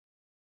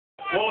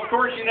Well, of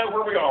course, you know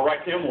where we are, right,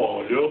 Tim?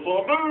 Well, yes,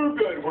 I do.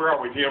 Good. Where are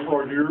we, Tim?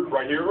 Right here,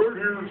 right here, right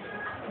here.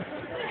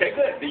 Okay,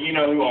 good. Do you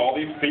know who all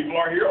these people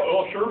are here?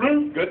 Oh, sure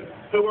do. Good.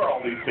 Who are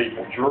all these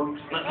people?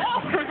 Jerks?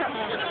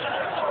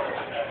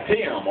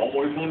 Tim,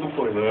 always wanted to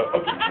say that.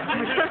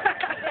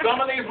 Some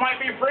of these might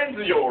be friends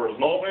of yours.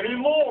 Not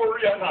anymore.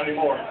 Yeah, not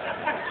anymore.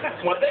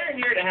 Well, they're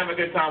here to have a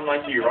good time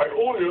like you, right?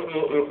 Oh,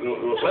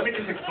 let me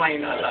just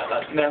explain.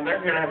 Now,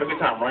 they're here to have a good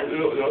time, right?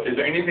 Is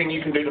there anything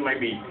you can do to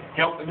maybe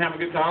help them have a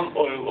good time?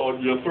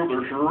 Yes, sir,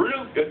 there sure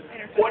is. Good.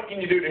 What can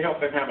you do to help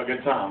them have a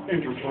good time?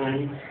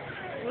 Entertain.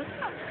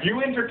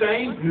 You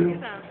entertain?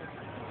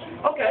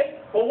 Yeah. Okay.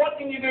 Well, what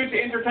can you do to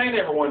entertain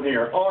everyone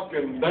here? I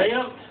can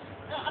dance.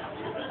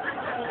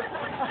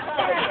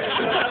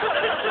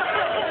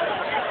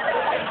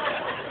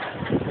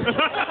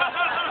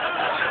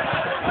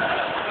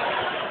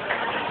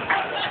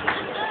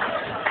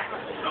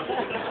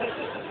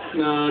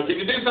 Can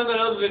you do something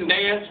other than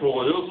dance?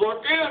 Well, it was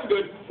like, yeah,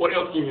 good. What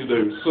else can you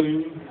do?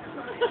 Sing.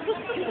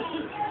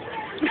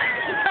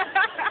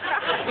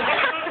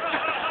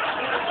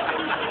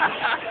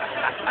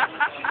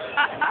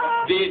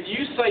 Did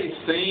you say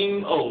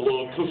sing? Oh,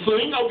 love to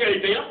sing? Okay,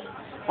 Tim.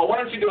 Well, why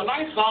don't you do a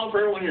nice song for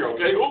everyone here,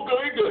 okay?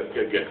 Okay, good,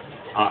 good, good.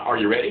 Are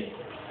you ready?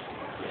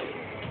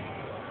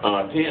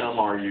 Tim,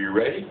 are you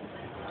ready?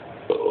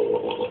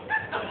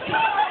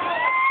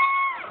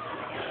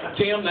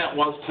 Tim, that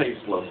was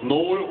tasteless.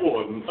 No, it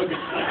wasn't. Okay.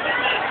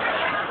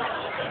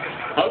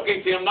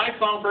 Okay, Tim, nice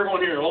song for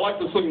everyone here. I like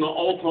to sing the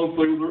all-time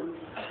favorite.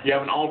 You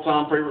have an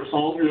all-time favorite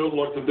song? Yeah, I'd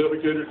like to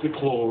dedicate it to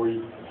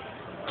Chloe.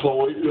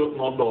 Chloe is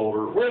my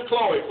daughter. Where's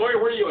Chloe? Chloe,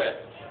 where are you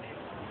at?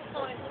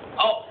 Chloe.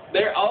 Oh,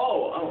 there.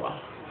 Oh.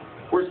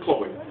 Where's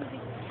Chloe?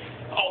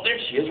 Oh, there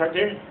she is, right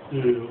there.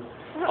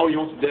 Yeah. Oh, you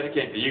want to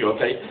dedicate it to you?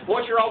 Okay.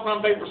 What's your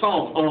all-time favorite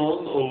song? On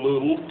a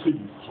Little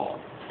Teapot.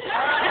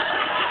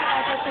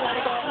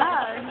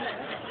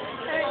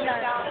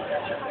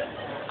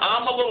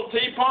 I'm a little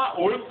teapot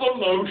with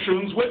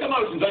emotions. With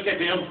emotions. Okay,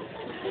 Tim.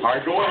 All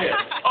right, go ahead.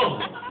 Oh,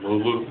 a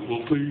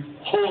little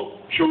teapot,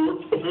 short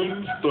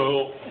and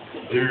stout.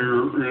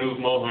 Here is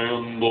my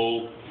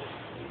handle.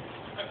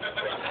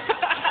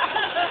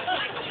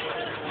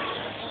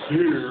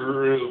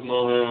 Here is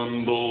my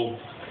handle.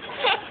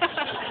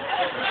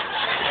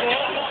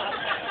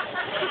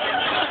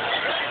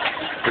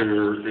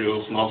 Here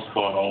is my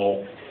spout.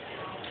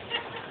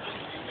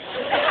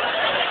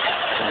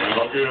 And I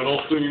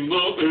cannot sing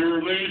the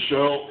dearly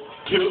shout,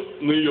 tip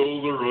me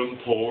over and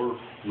pour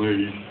me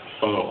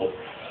out.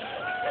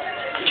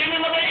 Give me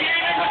my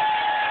baby!